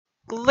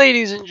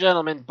Ladies and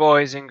gentlemen,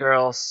 boys and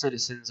girls,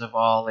 citizens of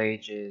all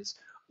ages,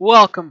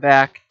 welcome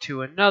back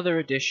to another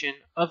edition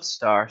of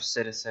Star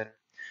Citizen.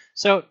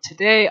 So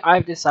today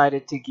I've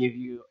decided to give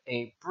you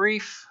a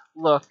brief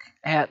look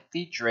at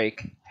the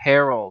Drake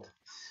Herald.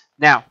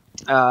 Now,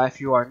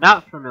 if you are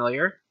not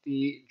familiar,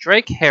 the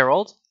Drake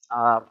Herald,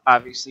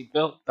 obviously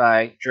built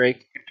by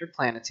Drake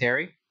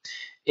Interplanetary,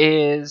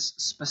 is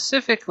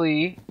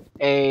specifically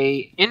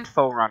a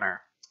info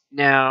runner.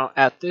 Now,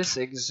 at this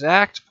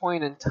exact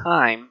point in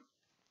time,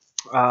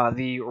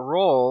 the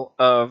role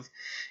of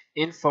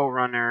info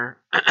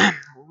runner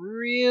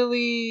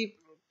really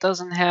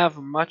doesn't have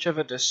much of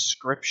a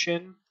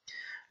description.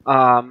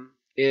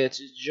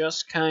 It's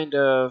just kind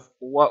of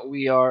what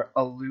we are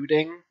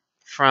alluding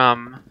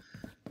from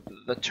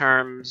the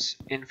terms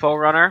info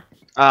runner.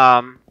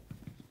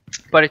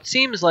 But it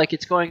seems like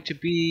it's going to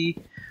be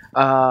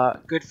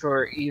good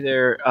for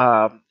either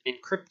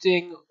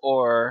encrypting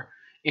or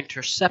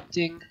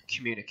intercepting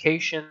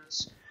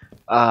communications.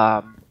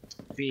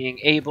 Being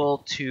able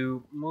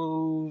to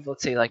move,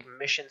 let's say, like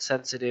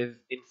mission-sensitive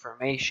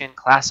information,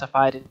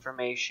 classified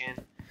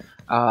information,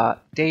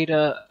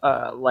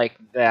 data like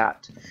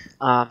that.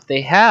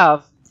 They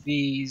have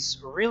these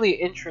really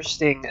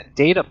interesting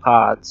data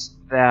pods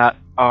that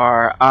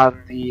are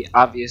on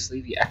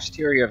obviously the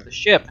exterior of the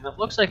ship, and it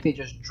looks like they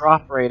just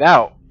drop right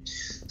out.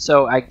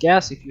 So I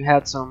guess if you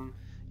had some,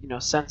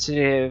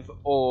 sensitive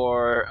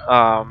or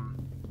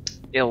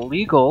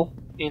illegal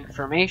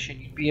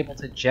information, you'd be able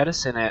to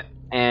jettison it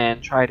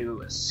and try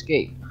to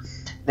escape.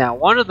 Now,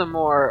 one of the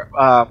more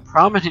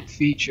prominent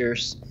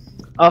features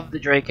of the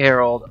Drake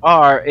Herald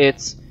are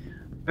its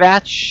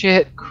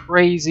batshit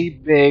crazy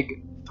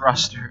big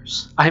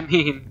thrusters. I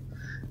mean,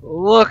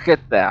 look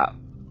at that.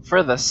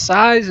 For the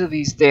size of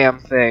these damn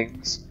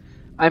things,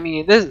 I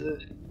mean,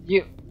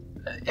 it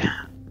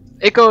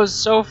goes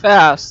so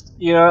fast.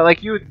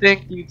 Like you would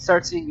think you'd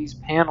start seeing these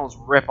panels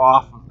rip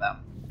off of them.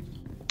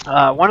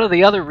 One of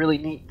the other really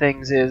neat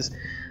things is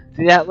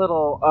that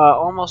little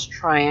almost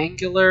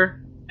triangular,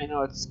 I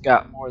know it's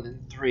got more than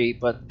three,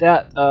 but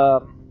that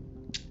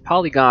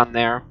polygon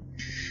there,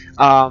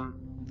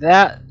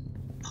 that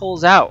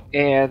pulls out,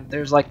 and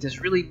there's like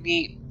this really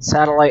neat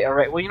satellite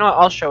array. Well, you know what,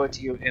 I'll show it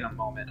to you in a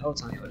moment. Oh,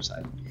 it's on the other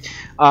side.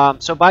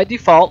 So by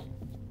default,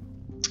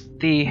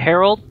 the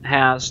Herald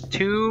has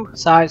two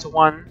size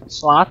 1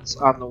 slots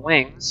on the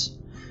wings,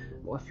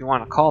 well, if you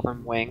want to call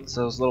them wings,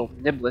 those little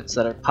niblets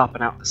that are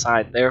popping out the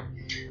side there.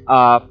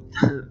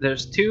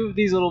 There's two of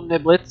these little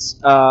niblets,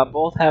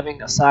 both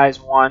having a size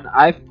 1.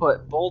 I've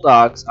put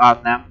bulldogs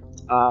on them,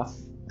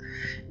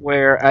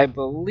 where I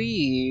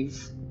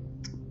believe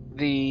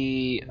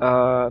the,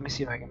 let me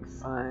see if I can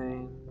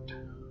find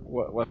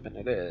what weapon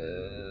it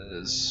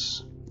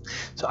is.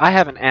 So I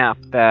have an app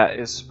that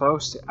is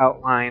supposed to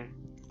outline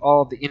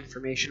all the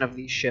information of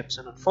these ships,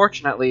 and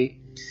unfortunately,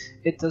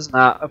 it does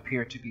not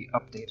appear to be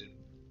updated.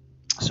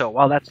 So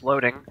while that's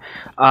loading,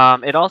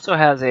 it also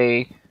has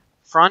a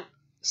front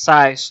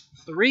size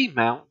 3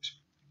 mount,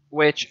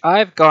 which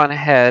I've gone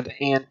ahead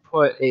and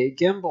put a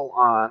gimbal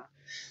on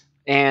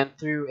and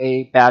threw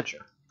a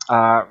Badger.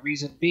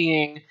 Reason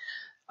being,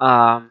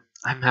 I'm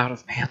out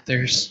of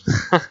Panthers.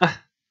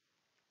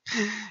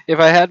 If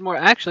I had more,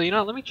 actually,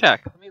 let me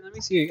check. Let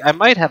me see. I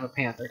might have a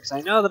Panther because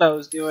I know that I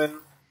was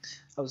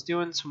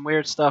doing some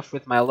weird stuff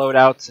with my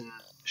loadouts and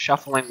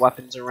shuffling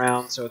weapons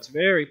around. So it's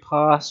very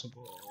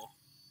possible.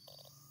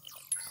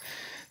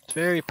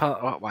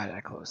 Oh, why did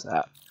I close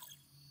that?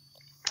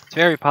 It's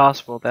very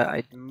possible that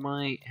I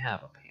might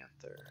have a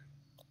Panther.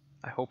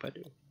 I hope I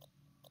do.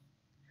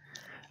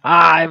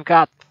 I've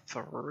got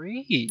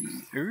 3.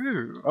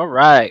 Ooh, all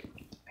right,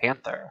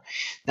 Panther.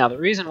 Now the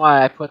reason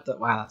why I put the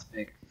that's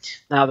big.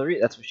 Now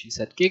that's what she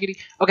said. Giggity.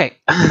 Okay,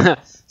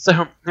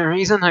 so the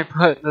reason I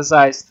put the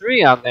size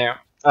 3 on there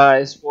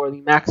is for the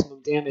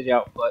maximum damage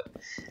output,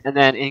 and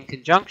then in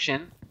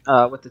conjunction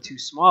with the 2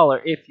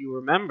 smaller, if you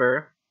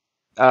remember.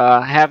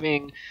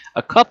 Having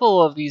a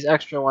couple of these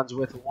extra ones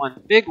with one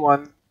big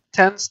one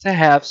tends to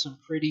have some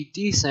pretty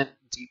decent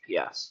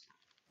DPS.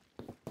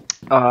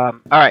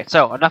 Alright,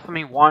 so enough of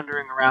me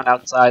wandering around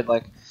outside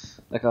like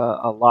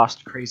a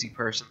lost crazy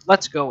person.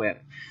 Let's go in.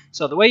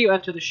 So the way you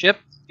enter the ship,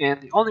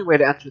 and the only way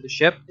to enter the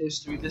ship, is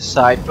through this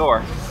side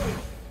door.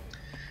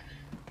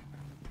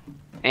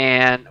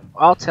 And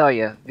I'll tell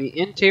you, the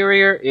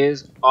interior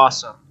is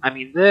awesome. I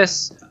mean,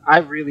 I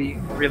really,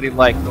 really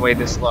like the way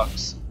this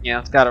looks.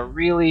 It's got a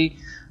really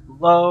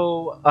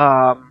low,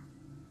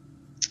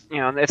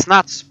 it's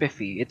not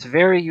spiffy. It's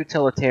very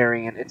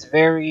utilitarian. It's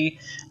very,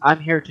 I'm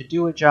here to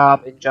do a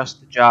job and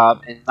just a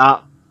job and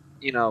not,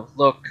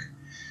 look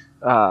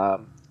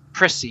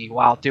prissy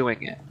while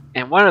doing it.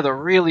 And one of the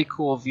really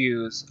cool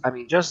views, I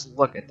mean, just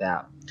look at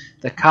that.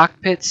 The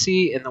cockpit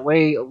seat and the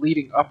way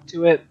leading up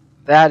to it,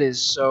 that is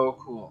so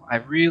cool. I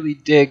really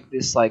dig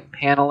this, like,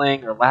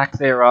 paneling or lack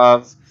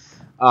thereof.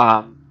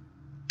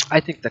 I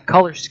think the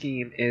color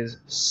scheme is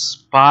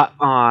spot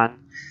on,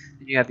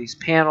 And you have these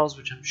panels,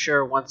 which I'm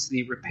sure once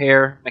the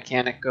repair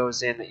mechanic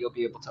goes in that you'll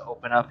be able to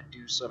open up and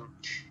do some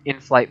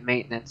in-flight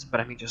maintenance.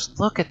 But I mean,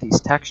 just look at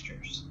these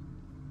textures.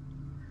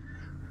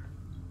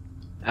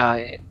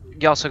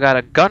 You also got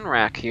a gun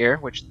rack here,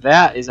 which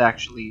that is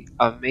actually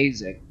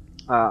amazing.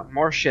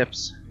 More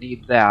ships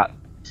need that.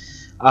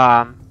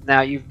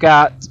 Now you've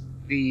got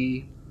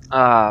the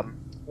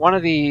one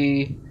of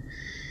the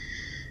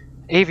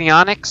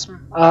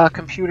avionics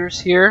computers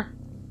here,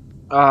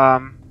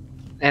 and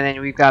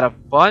then we've got a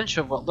bunch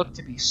of what look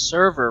to be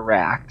server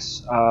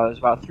racks. There's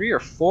about 3 or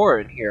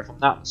 4 in here, if I'm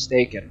not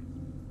mistaken.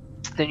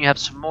 Then you have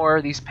some more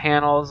of these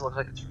panels. Looks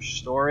like it's for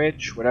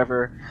storage,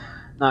 whatever.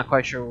 Not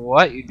quite sure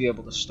what you'd be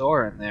able to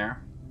store in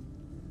there.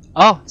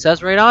 Oh, it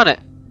says right on it.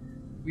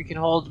 We can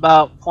hold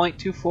about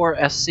 0.24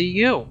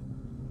 SCU.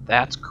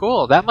 That's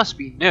cool. That must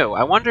be new.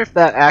 I wonder if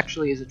that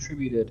actually is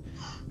attributed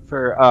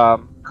for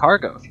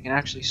cargo. If you can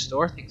actually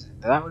store things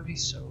like that. That would be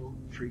so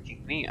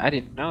freaking neat. I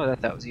didn't know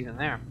that that was even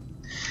there.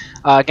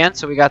 Again,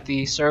 so we got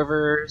the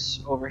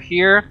servers over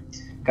here.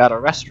 Got a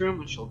restroom,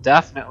 which you'll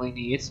definitely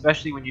need,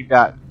 especially when you've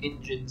got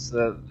engines,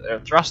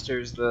 the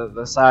thrusters,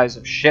 the size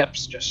of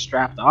ships just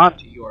strapped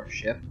onto your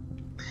ship.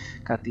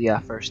 Got the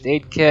first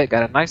aid kit.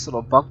 Got a nice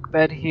little bunk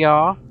bed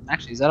here.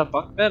 Actually, is that a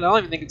bunk bed? I don't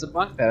even think it's a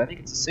bunk bed. I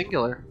think it's a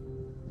singular.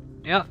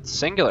 Yeah, it's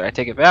singular. I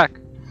take it back.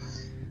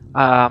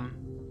 And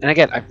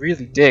again, I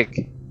really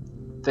dig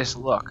this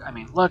look. I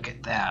mean, look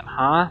at that,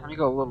 huh? Let me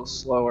go a little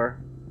slower.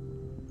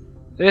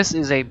 This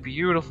is a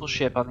beautiful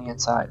ship on the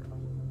inside.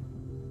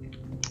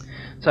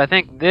 So I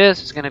think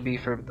this is going to be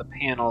for the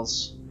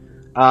panels.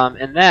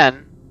 And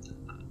then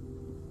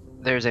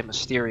there's a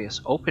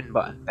mysterious open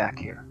button back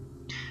here.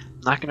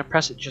 I'm not going to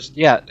press it just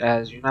yet,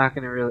 as you're not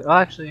going to really... Oh,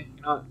 actually,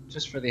 you know what?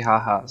 Just for the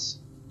ha-has.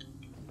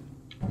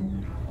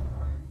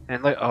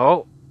 And look...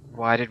 Oh,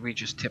 why did we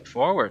just tip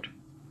forward?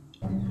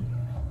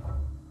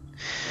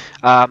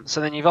 So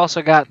then you've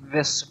also got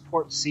this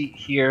support seat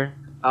here.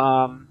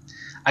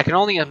 I can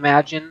only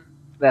imagine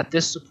that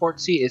this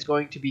support seat is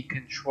going to be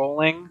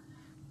controlling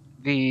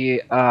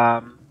the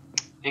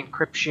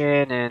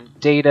encryption and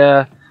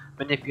data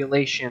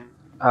manipulation.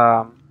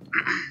 Well,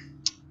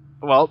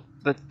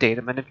 the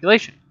data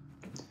manipulation.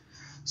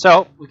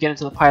 So we get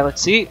into the pilot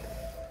seat,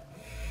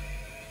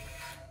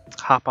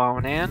 hop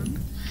on in,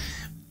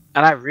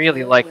 and I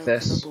really like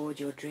this.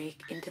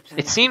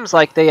 It seems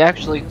like they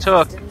actually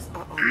took,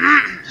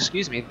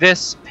 excuse me,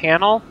 this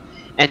panel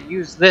and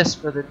used this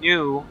for the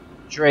new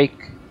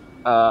Drake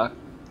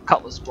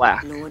Cutlass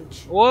Black.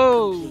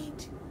 Whoa!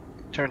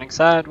 Turning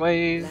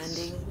sideways.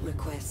 Landing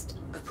request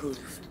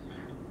approved.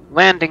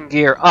 Landing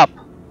gear up.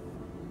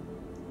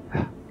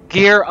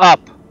 Gear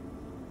up.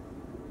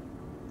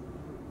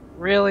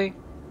 Really?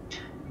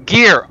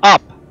 Gear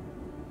up.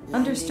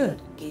 Understood.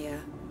 Landing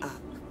gear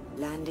up.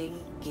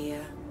 Landing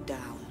gear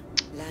down.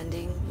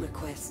 Landing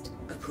request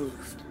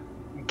approved.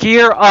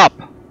 Gear up.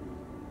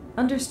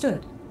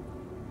 Understood.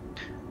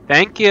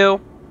 Thank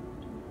you.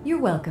 You're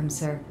welcome,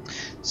 sir.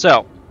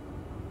 So,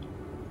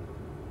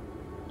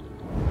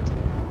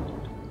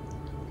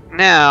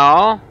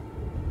 now,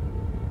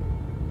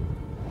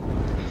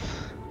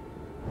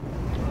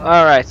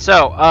 alright,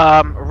 so,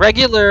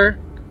 regular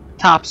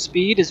top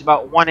speed is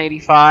about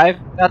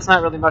 185. That's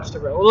not really much to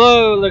write.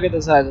 Whoa, look at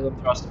the size of the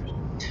thrusters.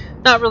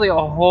 Not really a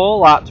whole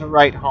lot to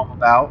write home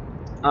about.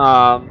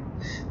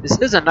 This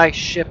is a nice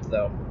ship,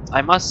 though.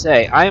 I must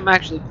say, I am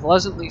actually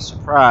pleasantly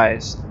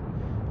surprised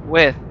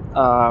with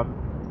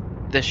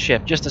this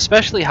ship, just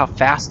especially how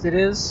fast it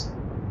is.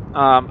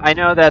 I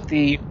know that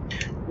the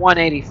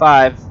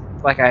 185,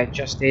 like I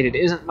just stated,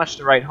 isn't much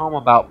to write home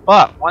about,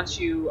 but once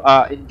you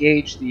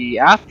engage the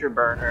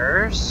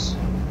afterburners,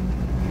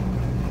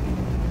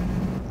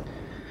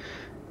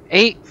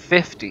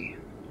 850.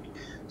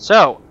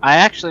 So I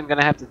actually am going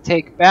to have to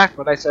take back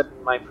what I said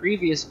in my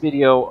previous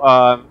video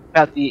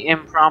about the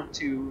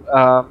impromptu,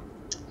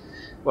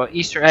 well,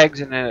 Easter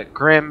eggs and a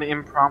grim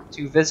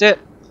impromptu visit.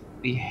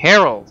 The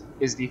Herald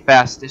is the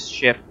fastest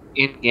ship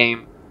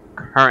in-game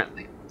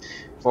currently.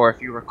 For,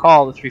 if you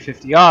recall, the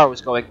 350R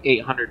was going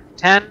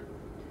 810,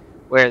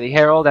 where the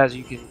Herald, as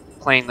you can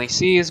plainly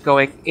see, is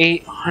going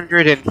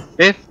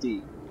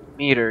 850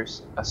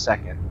 meters a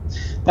second.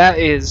 That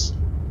is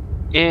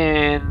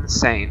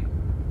insane.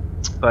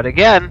 But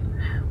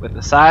again, with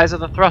the size of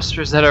the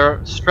thrusters that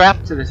are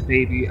strapped to this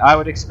baby, I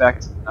would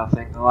expect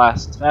nothing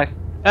less. In fact,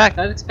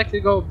 I'd expect it to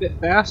go a bit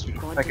faster,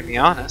 if I can be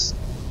honest.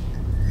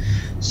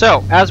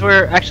 So, as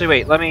we're... Actually,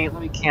 wait, let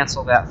me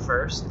cancel that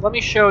first. Let me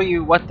show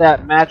you what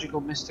that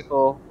magical,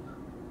 mystical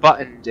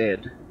button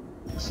did.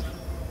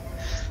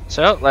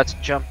 So, let's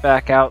jump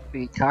back out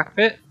the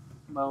cockpit.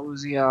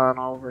 Mosey on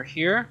over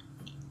here.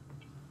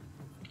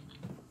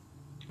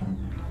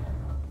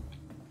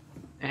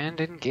 And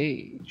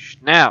engage.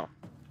 Now,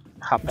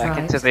 hop back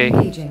into the...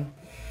 Engaging.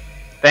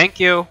 Thank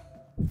you.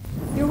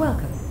 You're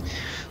welcome.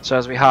 So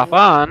as we hop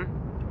on,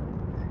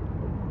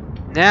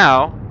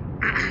 now,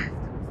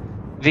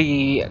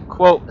 the,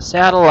 quote,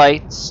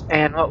 satellites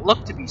and what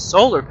look to be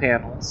solar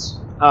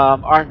panels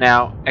are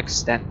now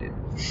extended.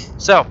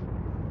 So,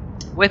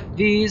 With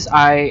these,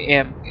 I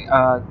am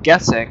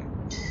guessing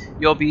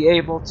you'll be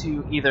able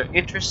to either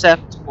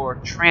intercept or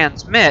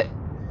transmit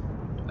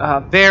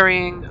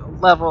varying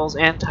levels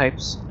and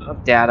types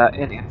of data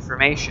and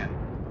information.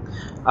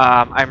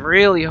 I'm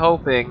really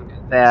hoping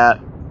that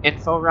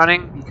info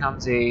running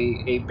becomes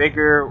a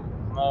bigger,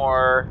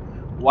 more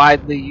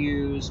widely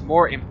used,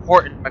 more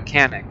important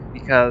mechanic,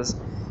 because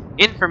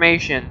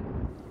information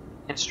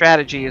and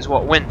strategy is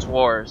what wins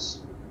wars.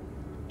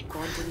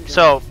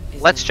 So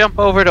let's jump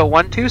over to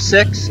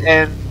 126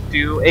 and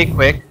do a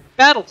quick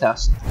battle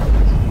test.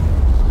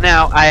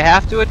 Now, I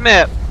have to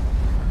admit,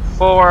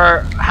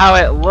 for how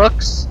it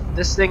looks,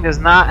 this thing does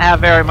not have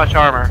very much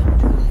armor.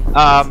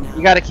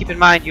 You got to keep in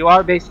mind, you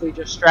are basically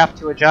just strapped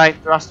to a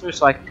giant thruster,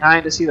 so I can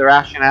kind of see the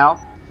rationale.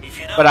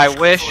 But I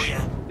wish,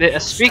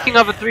 that, speaking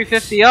of a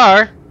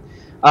 350R,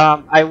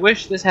 I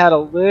wish this had a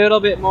little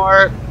bit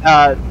more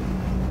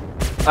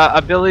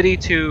ability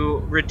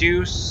to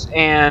reduce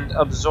and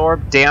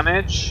absorb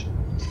damage.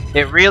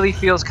 It really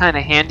feels kind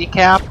of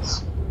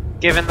handicapped,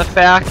 given the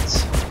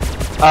fact.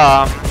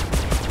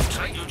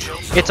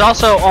 It's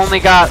also only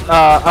got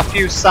a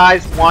few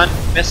size 1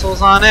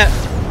 missiles on it,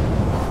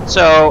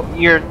 so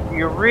you're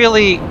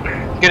really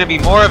going to be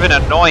more of an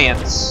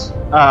annoyance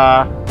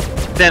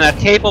than a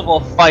capable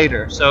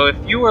fighter. So if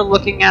you were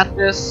looking at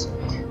this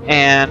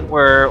and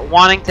were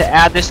wanting to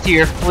add this to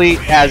your fleet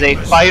as a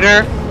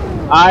fighter,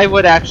 I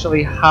would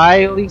actually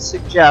highly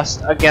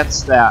suggest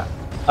against that.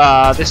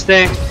 This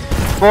thing,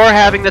 for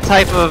having the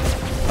type of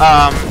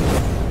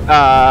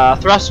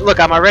thrust. Look,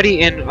 I'm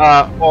already in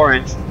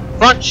orange.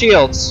 Front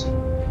shields.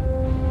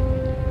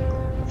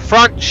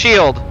 Front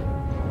shield.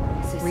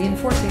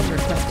 Reinforcing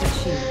requested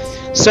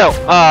shields. So,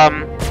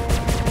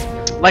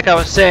 like I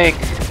was saying,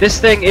 this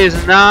thing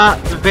is not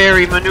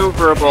very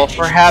maneuverable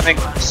for having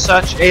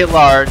such a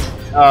large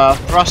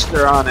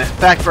thruster on it. In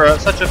fact, for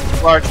such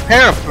a large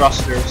pair of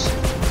thrusters.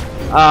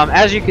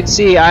 As you can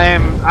see, I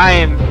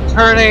am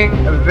turning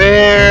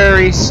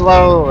very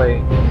slowly,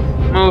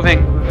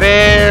 moving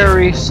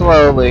very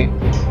slowly,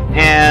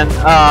 and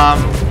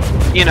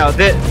you know,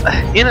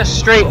 in a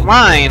straight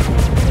line,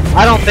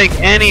 I don't think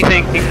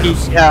anything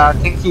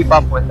can keep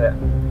up with it.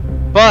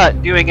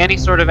 But doing any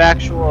sort of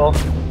actual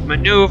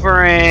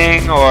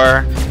maneuvering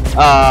or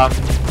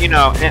you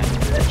know,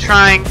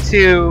 trying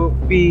to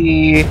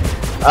be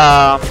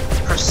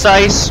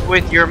precise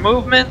with your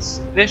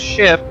movements, this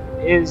ship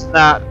is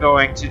not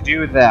going to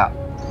do that.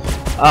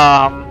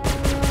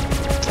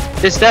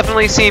 This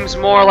definitely seems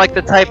more like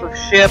the type of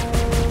ship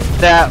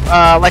that,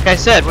 like I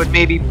said, would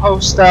maybe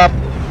post up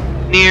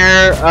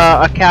near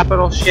a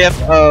capital ship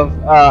of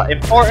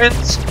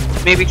importance,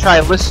 maybe try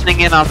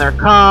listening in on their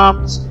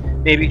comms,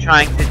 maybe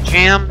trying to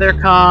jam their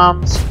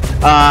comms,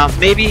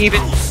 maybe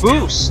even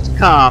boost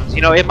comms.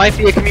 You know, it might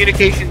be a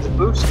communications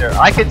booster.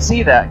 I could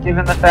see that,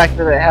 given the fact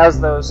that it has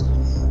those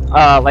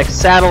like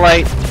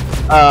satellite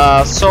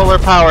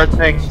solar-powered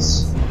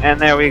things. And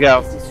there we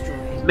go.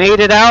 Made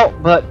it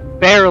out, but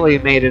barely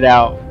made it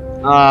out.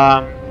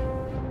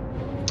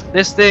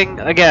 This thing,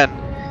 again,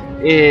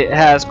 it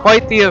has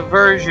quite the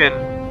aversion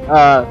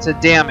to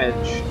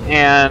damage,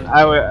 and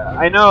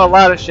I know a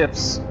lot of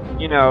ships,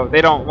 you know,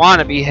 they don't want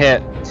to be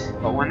hit,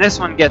 but when this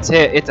one gets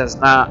hit, it does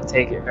not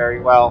take it very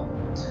well.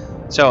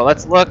 So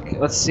let's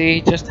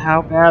see just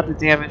how bad the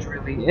damage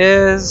really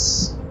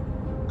is.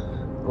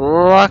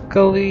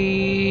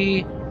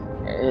 Luckily,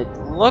 it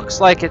looks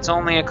like it's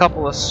only a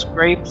couple of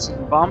scrapes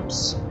and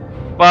bumps,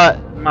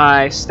 but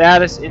my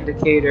status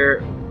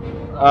indicator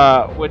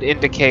would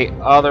indicate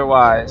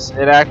otherwise.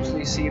 It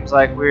actually seems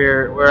like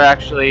we're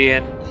actually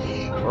in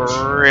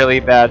really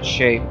bad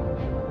shape.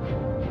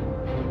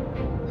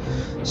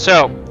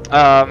 So,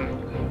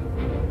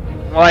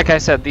 like I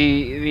said,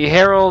 the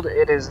Herald,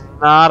 it is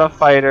not a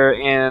fighter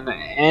in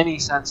any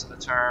sense of the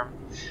term.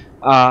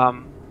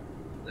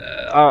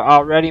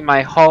 Already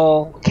my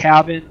hull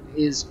cabin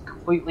is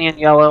completely in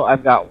yellow.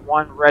 I've got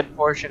one red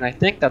portion. I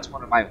think that's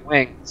one of my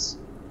wings.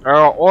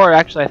 Or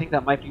actually, I think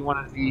that might be one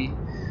of the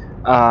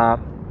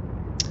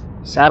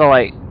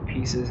satellite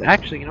pieces.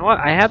 Actually, you know what?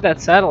 I had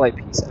that satellite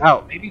piece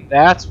out. Maybe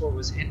that's what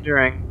was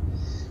hindering.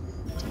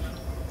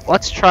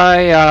 Let's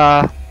try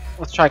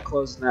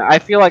closing that. I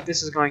feel like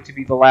this is going to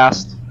be the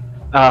last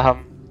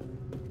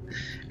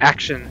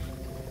action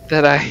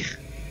that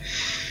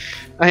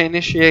I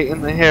initiate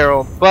in the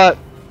Herald, but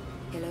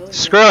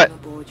screw it.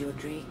 Aboard your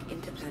Drake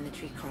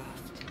interplanetary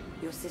craft.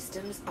 Your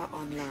systems are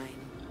online.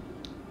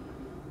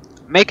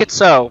 Make it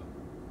so.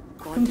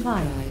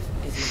 Comply.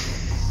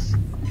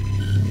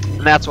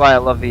 And that's why I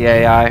love the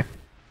AI.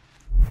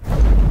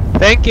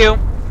 Thank you.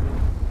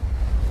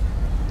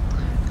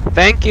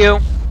 Thank you.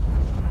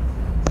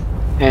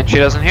 And she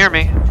doesn't hear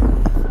me.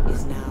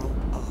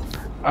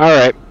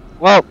 Alright.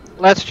 Well,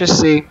 let's just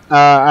see.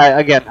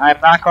 Again, I'm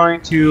not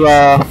going to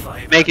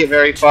make it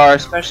very far,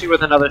 especially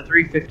with another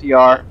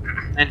 350R.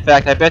 In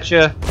fact, I bet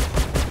you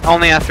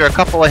only after a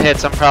couple of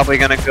hits I'm probably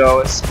going to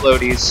go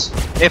explodies.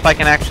 If I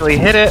can actually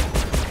hit it.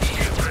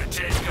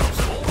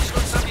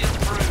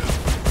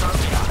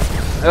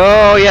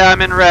 Oh yeah,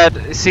 I'm in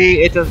red.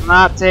 See, it does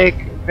not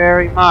take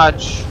very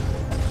much.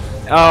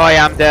 Oh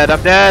yeah, I'm dead.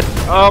 I'm dead.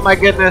 Oh my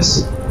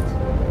goodness.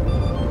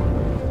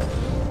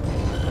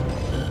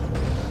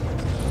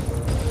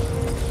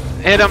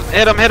 Hit him,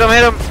 hit him, hit him,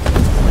 hit him.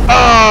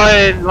 Oh,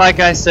 and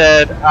like I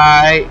said,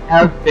 I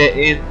have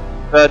bitten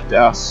the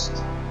dust.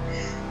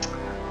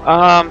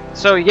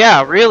 So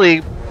yeah,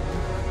 really,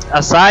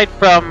 aside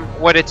from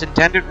what its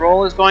intended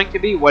role is going to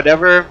be,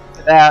 whatever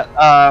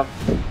that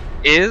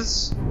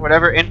is,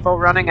 whatever info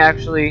running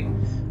actually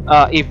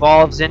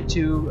evolves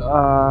into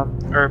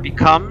or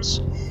becomes,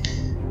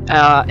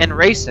 and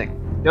racing.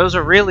 Those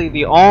are really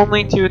the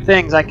only two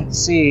things I can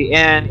see,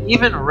 and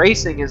even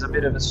racing is a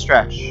bit of a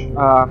stretch. You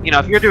know,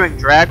 if you're doing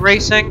drag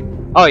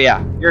racing, oh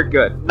yeah, you're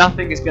good.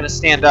 Nothing is going to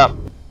stand up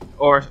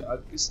or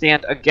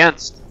stand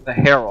against the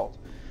Herald.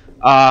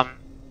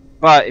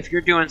 But if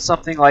you're doing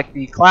something like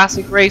the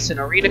classic race in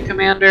Arena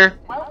Commander,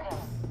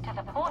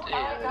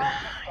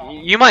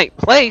 you might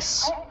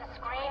place,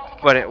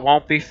 but it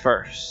won't be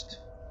first.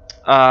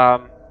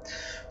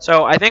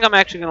 So I think I'm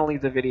actually going to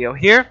leave the video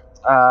here.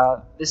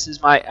 This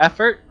is my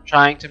effort,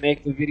 trying to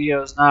make the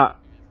videos not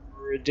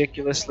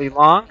ridiculously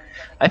long.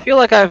 I feel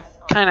like I've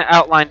kind of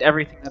outlined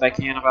everything that I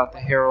can about the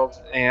Herald,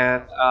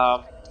 and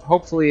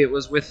hopefully it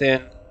was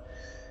within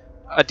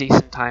a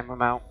decent time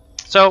amount.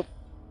 So,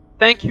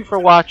 thank you for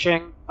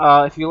watching.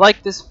 If you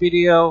like this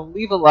video,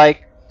 leave a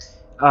like.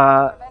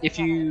 If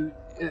you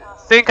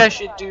think I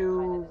should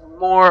do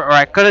more or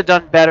I could have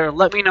done better,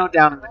 let me know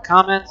down in the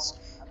comments.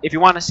 If you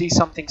want to see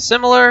something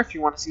similar, if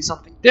you want to see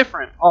something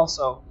different,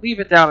 also leave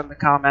it down in the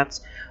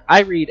comments. I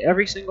read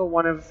every single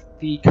one of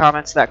the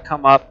comments that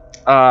come up.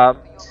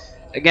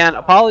 Again,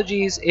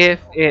 apologies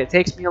if it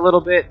takes me a little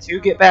bit to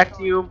get back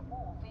to you.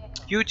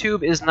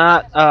 YouTube is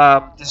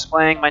not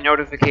displaying my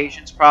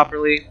notifications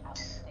properly.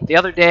 The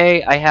other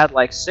day, I had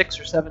like 6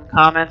 or 7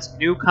 comments,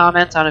 new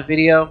comments on a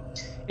video,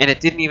 and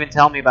it didn't even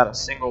tell me about a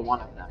single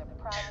one of them.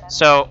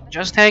 So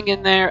just hang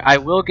in there. I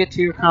will get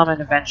to your comment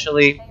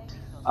eventually.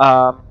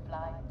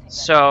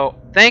 So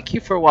thank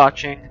you for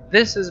watching.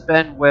 This has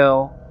been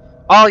Will.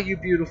 All you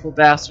beautiful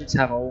bastards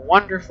have a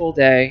wonderful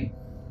day.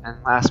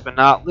 And last but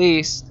not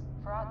least,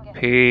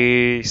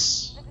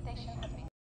 peace.